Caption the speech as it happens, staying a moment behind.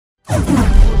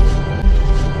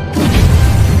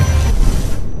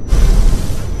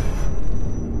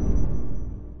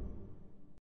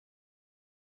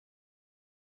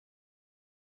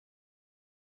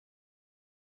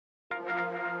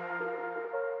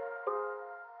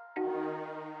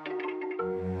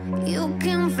You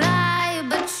can fly,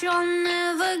 but you'll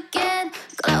never get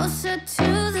closer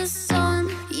to the sun.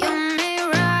 You may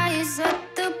rise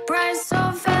at the price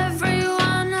of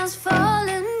everyone else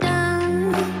falling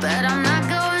down, but I'm not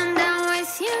going down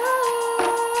with you.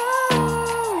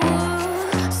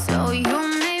 So you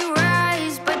may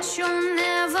rise, but you'll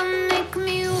never make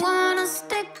me wanna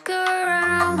stick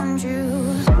around you.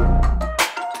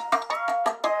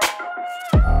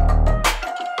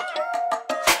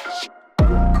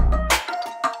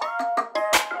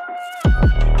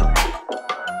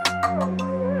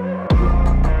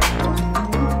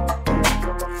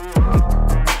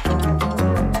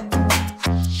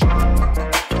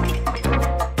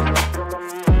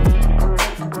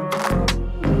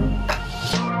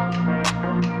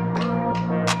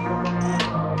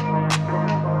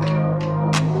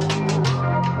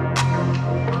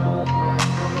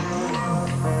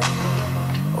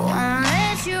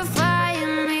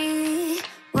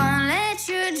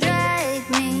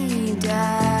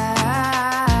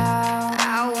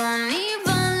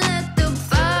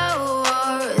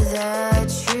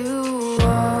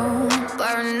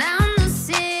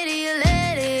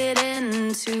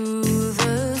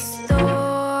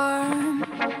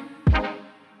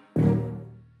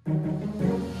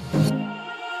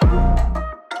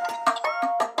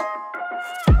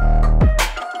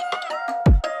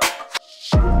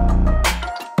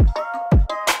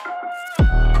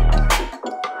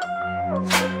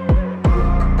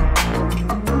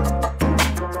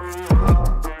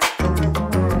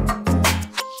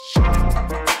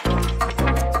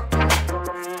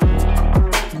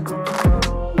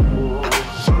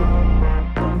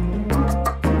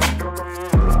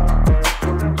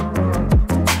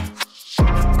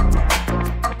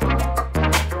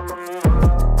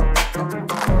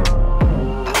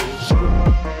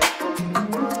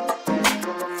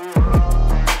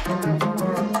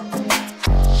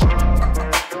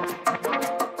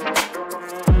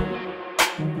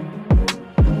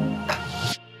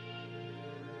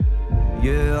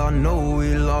 Yeah, I know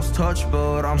we lost touch,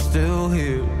 but I'm still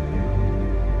here.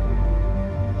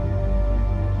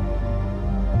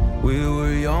 We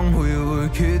were young, we were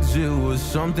kids, it was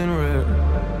something rare.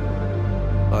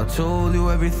 I told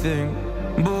you everything,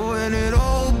 but when it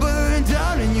all burned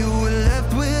down and you were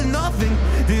left with nothing,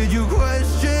 did you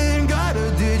question God or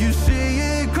did you see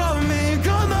it coming?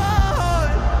 Come on,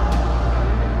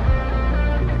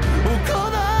 oh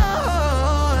come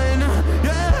on,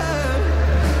 yeah.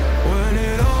 When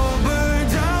it all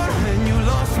burned down and you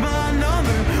lost my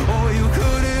number, or you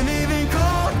couldn't even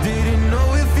call, didn't know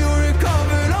if you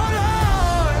recovered or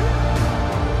not.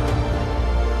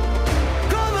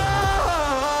 Come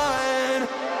on.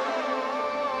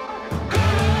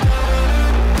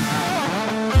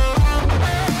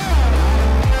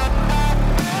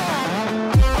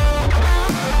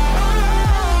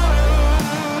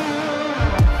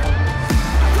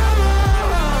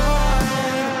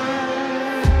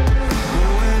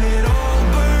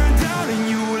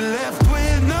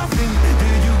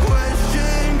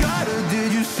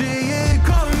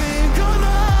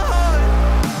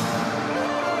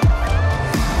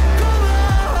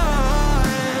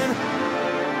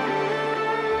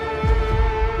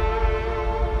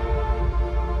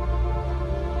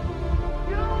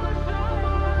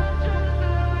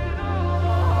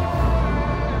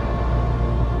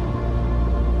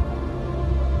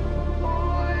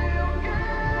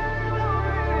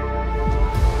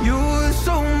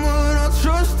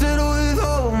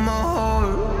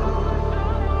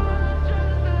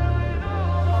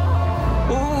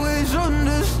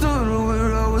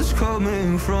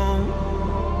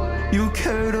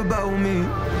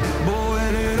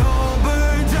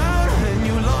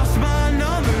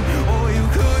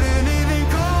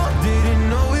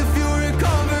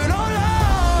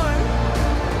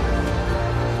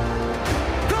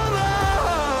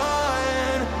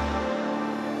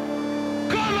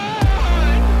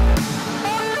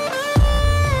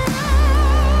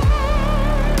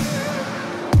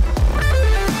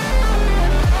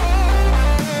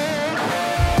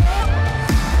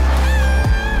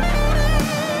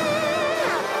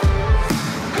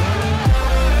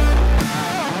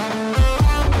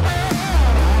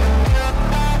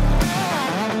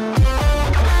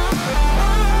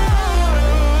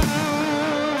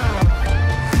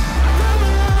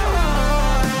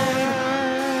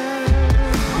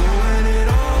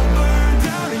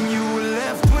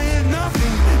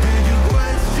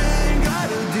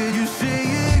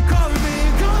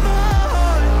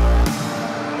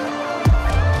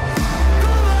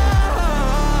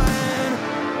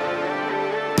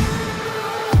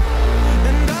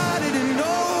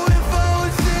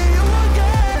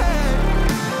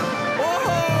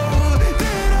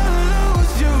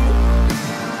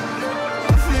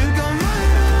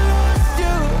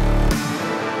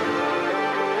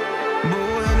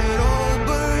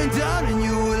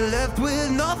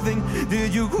 nothing?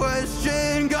 Did you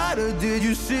question God or did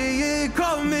you see it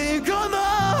coming? Come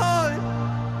on,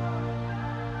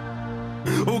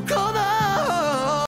 oh come on.